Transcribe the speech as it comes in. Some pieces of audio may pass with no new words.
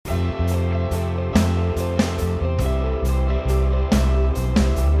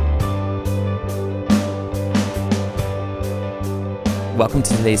welcome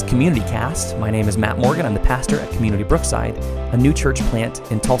to today's Community Cast. My name is Matt Morgan. I'm the pastor at Community Brookside, a new church plant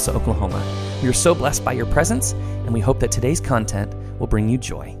in Tulsa, Oklahoma. We are so blessed by your presence, and we hope that today's content will bring you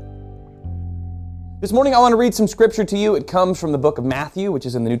joy. This morning I want to read some scripture to you. It comes from the book of Matthew, which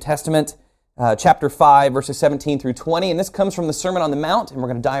is in the New Testament, chapter 5, verses 17 through 20. And this comes from the Sermon on the Mount, and we're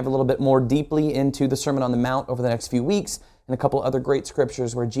going to dive a little bit more deeply into the Sermon on the Mount over the next few weeks, and a couple other great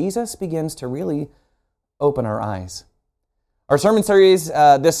scriptures where Jesus begins to really open our eyes. Our sermon series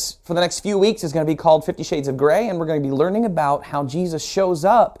for the next few weeks is going to be called 50 Shades of Grey, and we're going to be learning about how Jesus shows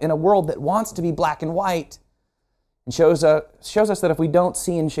up in a world that wants to be black and white, and shows us that if we don't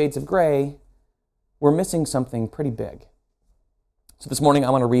see in shades of gray, we're missing something pretty big. So this morning I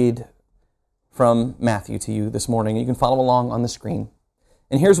want to read from Matthew to you this morning. You can follow along on the screen.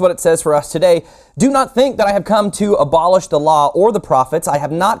 And here's what it says for us today. Do not think that I have come to abolish the law or the prophets. I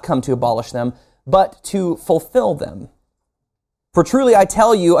have not come to abolish them, but to fulfill them. For truly I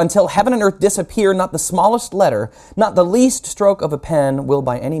tell you, until heaven and earth disappear, not the smallest letter, not the least stroke of a pen will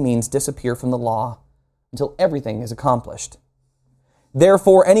by any means disappear from the law, until everything is accomplished.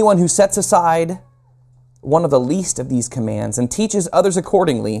 Therefore, anyone who sets aside one of the least of these commands and teaches others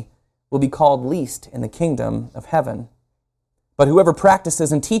accordingly will be called least in the kingdom of heaven. But whoever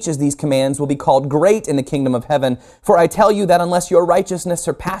practices and teaches these commands will be called great in the kingdom of heaven. For I tell you that unless your righteousness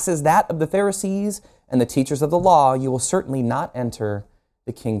surpasses that of the Pharisees and the teachers of the law, you will certainly not enter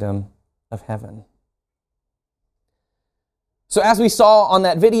the kingdom of heaven. So as we saw on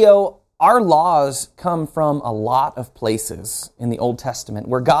that video, our laws come from a lot of places in the Old Testament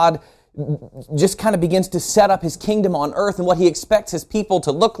where God just kind of begins to set up his kingdom on earth and what he expects his people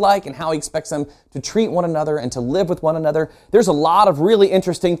to look like and how he expects them to treat one another and to live with one another. There's a lot of really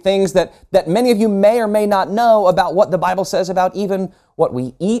interesting things that many of you may or may not know about what the Bible says about even what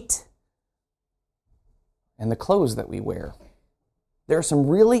we eat and the clothes that we wear. There are some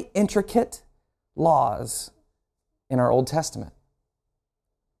really intricate laws in our Old Testament.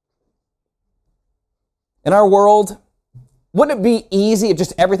 In our world, wouldn't it be easy if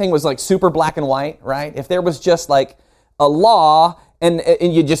just everything was like super black and white, right? If there was just like a law and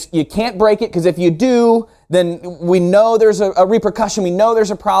you can't break it because if you do, then we know there's a repercussion, we know there's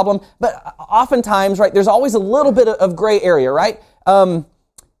a problem. But oftentimes, right, there's always a little bit of gray area, right?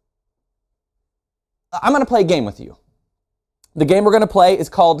 I'm going to play a game with you. The game we're going to play is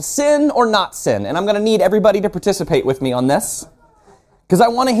called Sin or Not Sin, and I'm going to need everybody to participate with me on this because I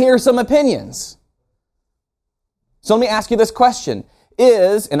want to hear some opinions. So let me ask you this question.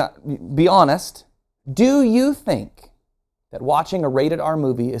 Be honest, do you think that watching a rated R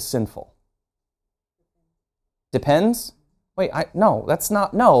movie is sinful? Depends? No.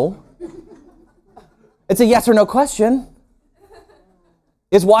 It's a yes or no question.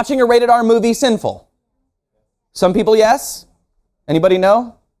 Is watching a rated R movie sinful? Some people yes. Anybody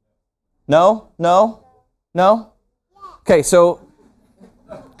no? No? Okay, so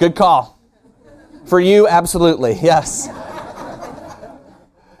good call. For you, absolutely, yes.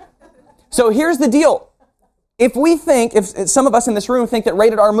 So here's the deal. If some of us in this room think that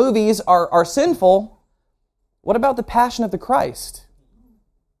rated R movies are sinful, what about The Passion of the Christ?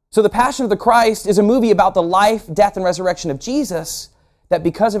 So The Passion of the Christ is a movie about the life, death, and resurrection of Jesus that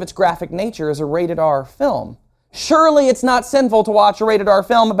because of its graphic nature is a rated R film. Surely it's not sinful to watch a rated R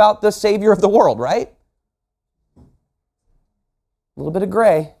film about the Savior of the world, right? A little bit of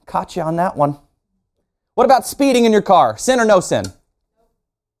gray. Caught you on that one. What about speeding in your car? Sin or no sin?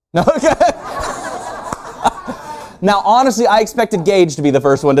 No? Now, honestly, I expected Gage to be the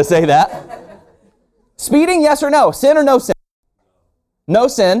first one to say that. Speeding, yes or no? Sin or no sin? No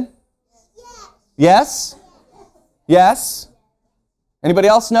sin. Yes? Yes? Anybody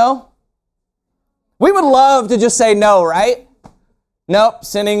else no? We would love to just say no, right? Nope,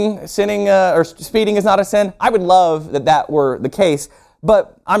 sinning or speeding is not a sin. I would love that were the case.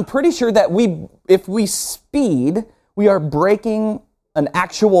 But I'm pretty sure that if we speed, we are breaking an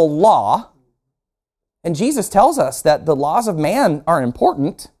actual law. And Jesus tells us that the laws of man are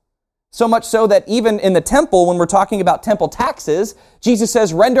important. So much so that even in the temple, when we're talking about temple taxes, Jesus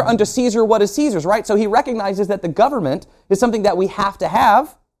says, render unto Caesar what is Caesar's, right? So he recognizes that the government is something that we have to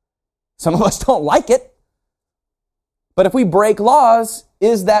have. Some of us don't like it. But if we break laws,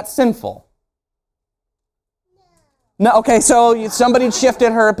 is that sinful? No, okay, so somebody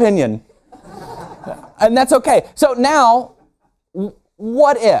shifted her opinion. And that's okay. So now,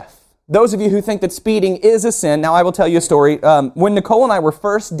 what if? Those of you who think that speeding is a sin, now I will tell you a story. When Nicole and I were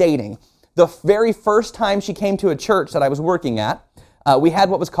first dating, the very first time she came to a church that I was working at, we had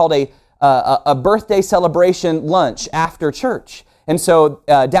what was called a birthday celebration lunch after church. And so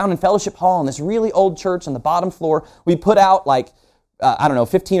down in Fellowship Hall in this really old church on the bottom floor, we put out like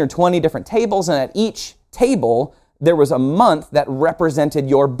 15 or 20 different tables, and at each table, there was a month that represented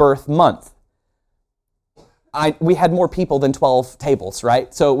your birth month. We had more people than 12 tables,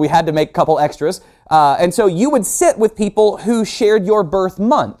 right? So we had to make a couple extras. And so you would sit with people who shared your birth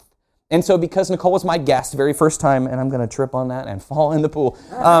month. And so because Nicole was my guest, very first time, and I'm going to trip on that and fall in the pool.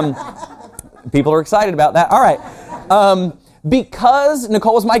 People are excited about that. All right. Because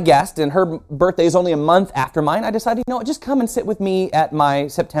Nicole was my guest and her birthday is only a month after mine, I decided, just come and sit with me at my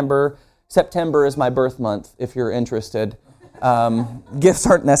September. September is my birth month, if you're interested. Gifts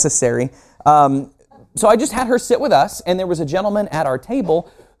aren't necessary. So I just had her sit with us, and there was a gentleman at our table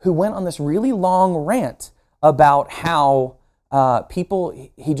who went on this really long rant about how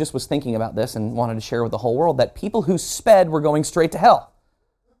he just was thinking about this and wanted to share with the whole world that people who sped were going straight to hell.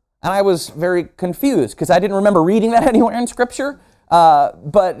 And I was very confused because I didn't remember reading that anywhere in Scripture.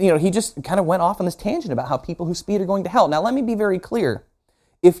 But he just kind of went off on this tangent about how people who speed are going to hell. Now, let me be very clear.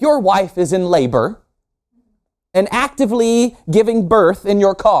 If your wife is in labor and actively giving birth in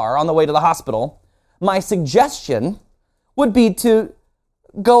your car on the way to the hospital, my suggestion would be to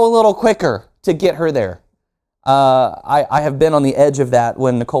go a little quicker to get her there. I have been on the edge of that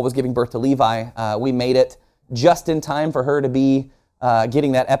when Nicole was giving birth to Levi. We made it just in time for her to be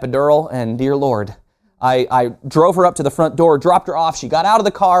getting that epidural, and dear Lord, I drove her up to the front door, dropped her off. She got out of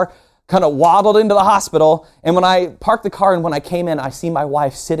the car, kind of waddled into the hospital, and when I parked the car and when I came in, I see my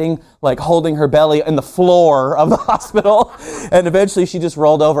wife sitting, holding her belly in the floor of the hospital, and eventually she just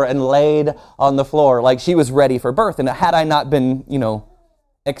rolled over and laid on the floor like she was ready for birth. And had I not been,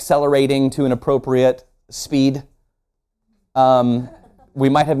 accelerating to an appropriate speed, we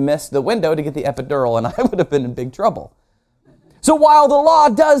might have missed the window to get the epidural, and I would have been in big trouble. So while the law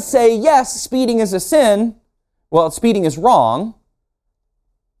does say, yes, speeding is a sin, speeding is wrong,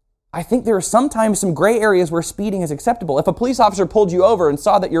 I think there are sometimes some gray areas where speeding is acceptable. If a police officer pulled you over and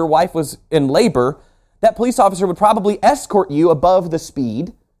saw that your wife was in labor, that police officer would probably escort you above the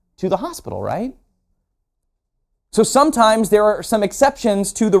speed to the hospital, right? So sometimes there are some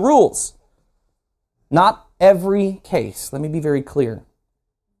exceptions to the rules. Not every case. Let me be very clear.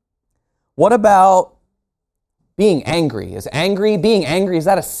 What about being angry? Being angry, is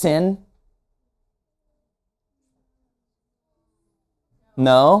that a sin?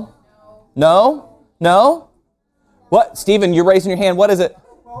 No? What? Stephen, you're raising your hand. What is it?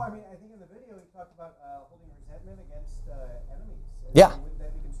 Well, I think in the video he talked about holding resentment against enemies. Yeah. Would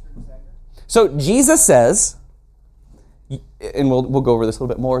that be construed as anger? So Jesus says, and we'll go over this a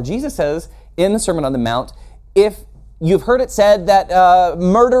little bit more. Jesus says in the Sermon on the Mount, if you've heard it said that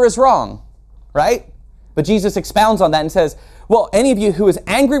murder is wrong, right? But Jesus expounds on that and says, well, any of you who is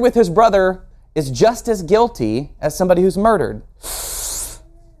angry with his brother is just as guilty as somebody who's murdered.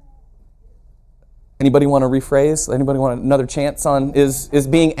 Anybody want to rephrase? Anybody want another chance on is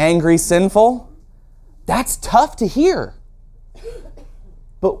being angry sinful? That's tough to hear.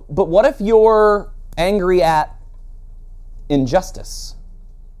 But what if you're angry at injustice?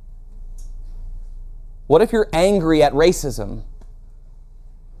 What if you're angry at racism?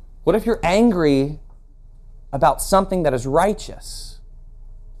 What if you're angry about something that is righteous?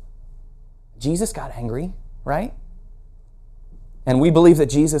 Jesus got angry, right? And we believe that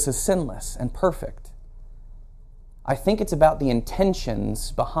Jesus is sinless and perfect. I think it's about the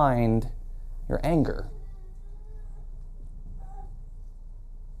intentions behind your anger.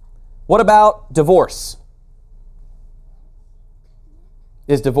 What about divorce?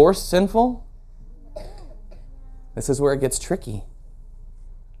 Is divorce sinful? This is where it gets tricky.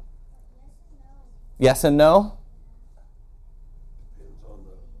 Yes and no?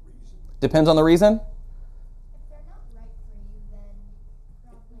 Depends on the reason. If they're not right for you, then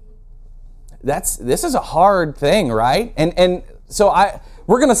probably. This is a hard thing, right? And so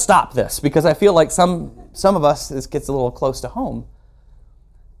we're going to stop this because I feel like some of us, this gets a little close to home.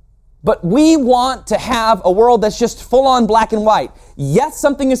 But we want to have a world that's just full on black and white. Yes,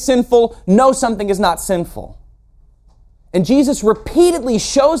 something is sinful. No, something is not sinful. And Jesus repeatedly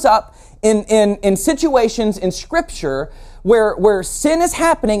shows up in situations in Scripture where sin is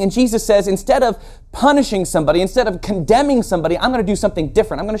happening, and Jesus says, instead of punishing somebody, instead of condemning somebody, I'm going to do something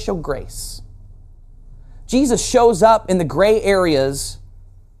different. I'm going to show grace. Jesus shows up in the gray areas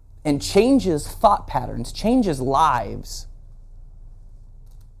and changes thought patterns, changes lives.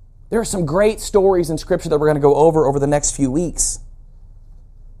 There are some great stories in Scripture that we're going to go over the next few weeks.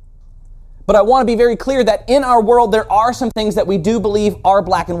 But I want to be very clear that in our world, there are some things that we do believe are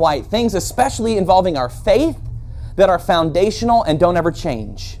black and white. Things especially involving our faith that are foundational and don't ever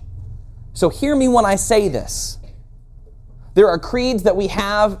change. So hear me when I say this. There are creeds that we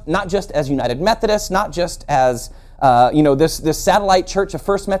have, not just as United Methodists, not just as this satellite church, a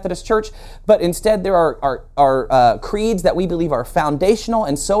First Methodist Church, but instead there are creeds that we believe are foundational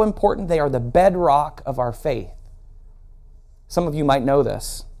and so important they are the bedrock of our faith. Some of you might know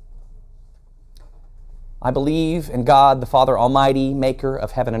this. I believe in God, the Father Almighty, maker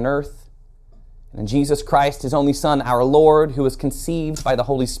of heaven and earth, and in Jesus Christ, His only Son, our Lord, who was conceived by the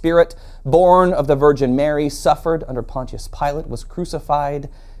Holy Spirit, born of the Virgin Mary, suffered under Pontius Pilate, was crucified,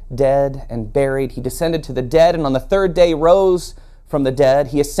 dead, and buried. He descended to the dead, and on the third day rose from the dead.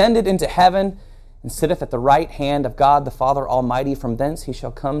 He ascended into heaven and sitteth at the right hand of God, the Father Almighty. From thence He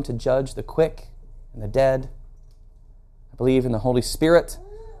shall come to judge the quick and the dead. I believe in the Holy Spirit,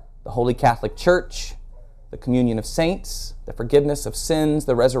 the Holy Catholic Church, the communion of saints, the forgiveness of sins,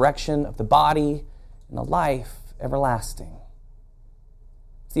 the resurrection of the body, and the life everlasting.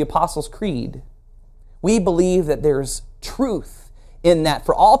 It's the Apostles' Creed. We believe that there's truth in that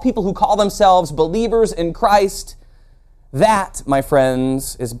for all people who call themselves believers in Christ. That, my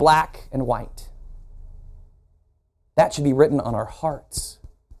friends, is black and white. That should be written on our hearts.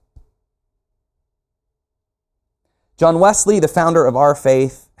 John Wesley, the founder of our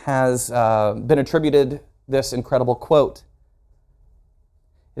faith, has been attributed this incredible quote.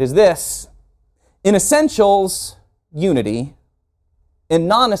 It is this: in essentials, unity; in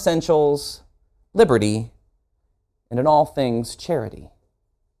non-essentials, liberty; and in all things, charity.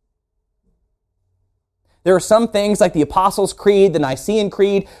 There are some things like the Apostles' Creed, the Nicene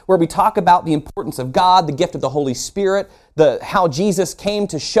Creed, where we talk about the importance of God, the gift of the Holy Spirit, how Jesus came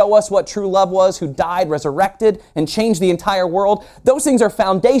to show us what true love was, who died, resurrected, and changed the entire world. Those things are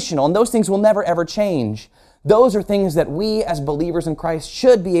foundational, and those things will never, ever change. Those are things that we as believers in Christ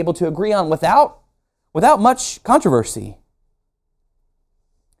should be able to agree on without much controversy.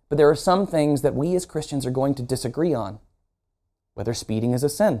 But there are some things that we as Christians are going to disagree on, whether speeding is a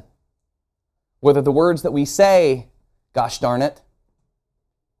sin, whether the words that we say, gosh darn it,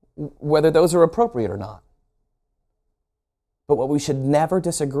 whether those are appropriate or not. But what we should never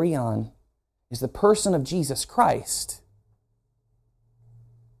disagree on is the person of Jesus Christ.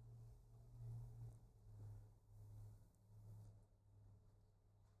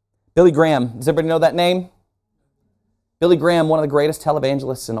 Billy Graham, does everybody know that name? Billy Graham, one of the greatest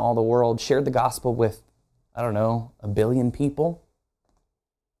televangelists in all the world, shared the gospel with, 1 billion people.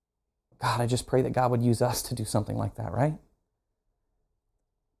 God, I just pray that God would use us to do something like that, right?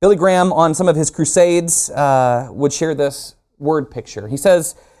 Billy Graham, on some of his crusades, would share this word picture. He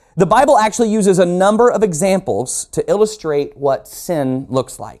says, the Bible actually uses a number of examples to illustrate what sin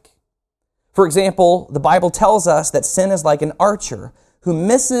looks like. For example, the Bible tells us that sin is like an archer who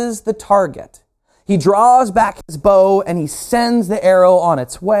misses the target. He draws back his bow and he sends the arrow on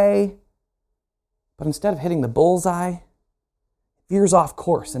its way, but instead of hitting the bullseye, veers off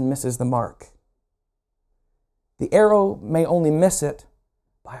course and misses the mark. The arrow may only miss it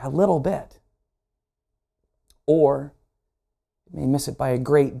by a little bit, or it may miss it by a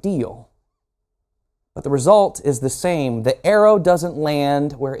great deal. But the result is the same. The arrow doesn't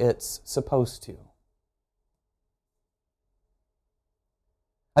land where it's supposed to.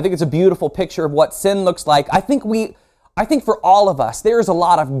 I think it's a beautiful picture of what sin looks like. I think for all of us, there's a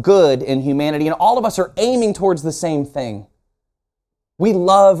lot of good in humanity, and all of us are aiming towards the same thing. We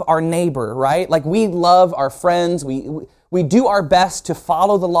love our neighbor, right? Like we love our friends. We do our best to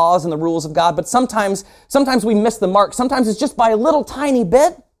follow the laws and the rules of God, but sometimes we miss the mark. Sometimes it's just by a little tiny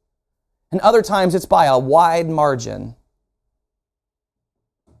bit, and other times it's by a wide margin.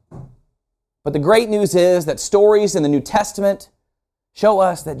 But the great news is that stories in the New Testament show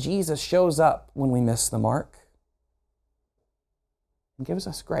us that Jesus shows up when we miss the mark and gives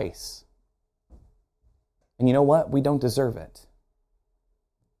us grace. And you know what? We don't deserve it.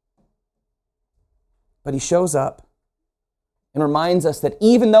 But He shows up and reminds us that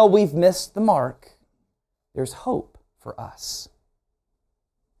even though we've missed the mark, there's hope for us.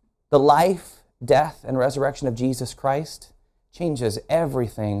 The life, death, and resurrection of Jesus Christ changes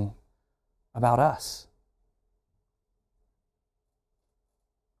everything about us.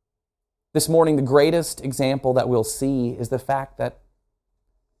 This morning, the greatest example that we'll see is the fact that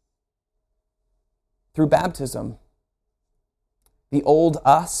through baptism, the old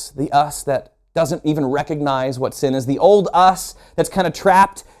us, the us that doesn't even recognize what sin is, the old us that's kind of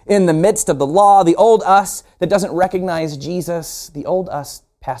trapped in the midst of the law, the old us that doesn't recognize Jesus, the old us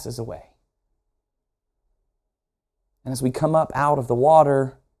passes away. And as we come up out of the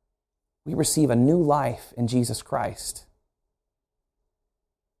water, we receive a new life in Jesus Christ.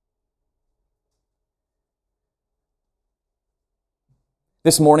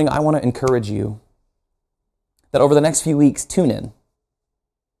 This morning, I want to encourage you that over the next few weeks, tune in.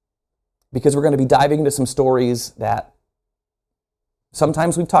 because we're going to be diving into some stories that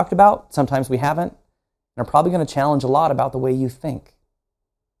sometimes we've talked about, sometimes we haven't, and are probably going to challenge a lot about the way you think.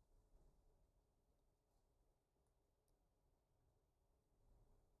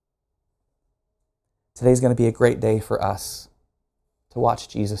 Today's going to be a great day for us to watch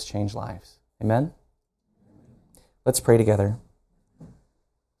Jesus change lives. Amen? Let's pray together.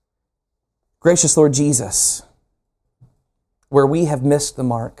 Gracious Lord Jesus, where we have missed the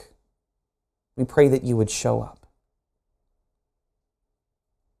mark, we pray that you would show up.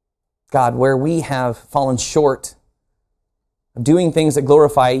 God, where we have fallen short of doing things that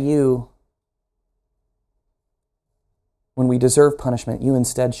glorify you, when we deserve punishment, you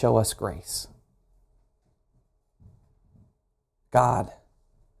instead show us grace. God,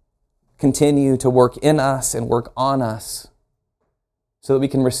 continue to work in us and work on us so that we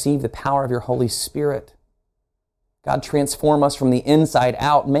can receive the power of your Holy Spirit. God, transform us from the inside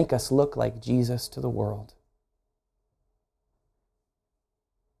out. Make us look like Jesus to the world.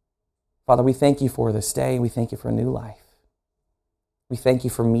 Father, we thank you for this day. We thank you for a new life. We thank you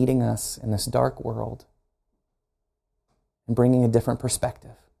for meeting us in this dark world and bringing a different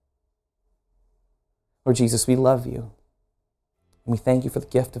perspective. Lord Jesus, we love you. And we thank you for the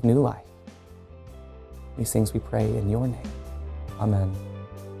gift of new life. These things we pray in your name. Amen.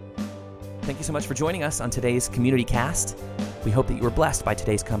 Thank you so much for joining us on today's Community Cast. We hope that you were blessed by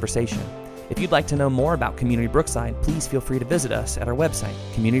today's conversation. If you'd like to know more about Community Brookside, please feel free to visit us at our website,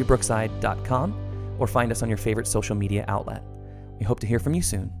 communitybrookside.com, or find us on your favorite social media outlet. We hope to hear from you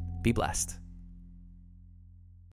soon. Be blessed.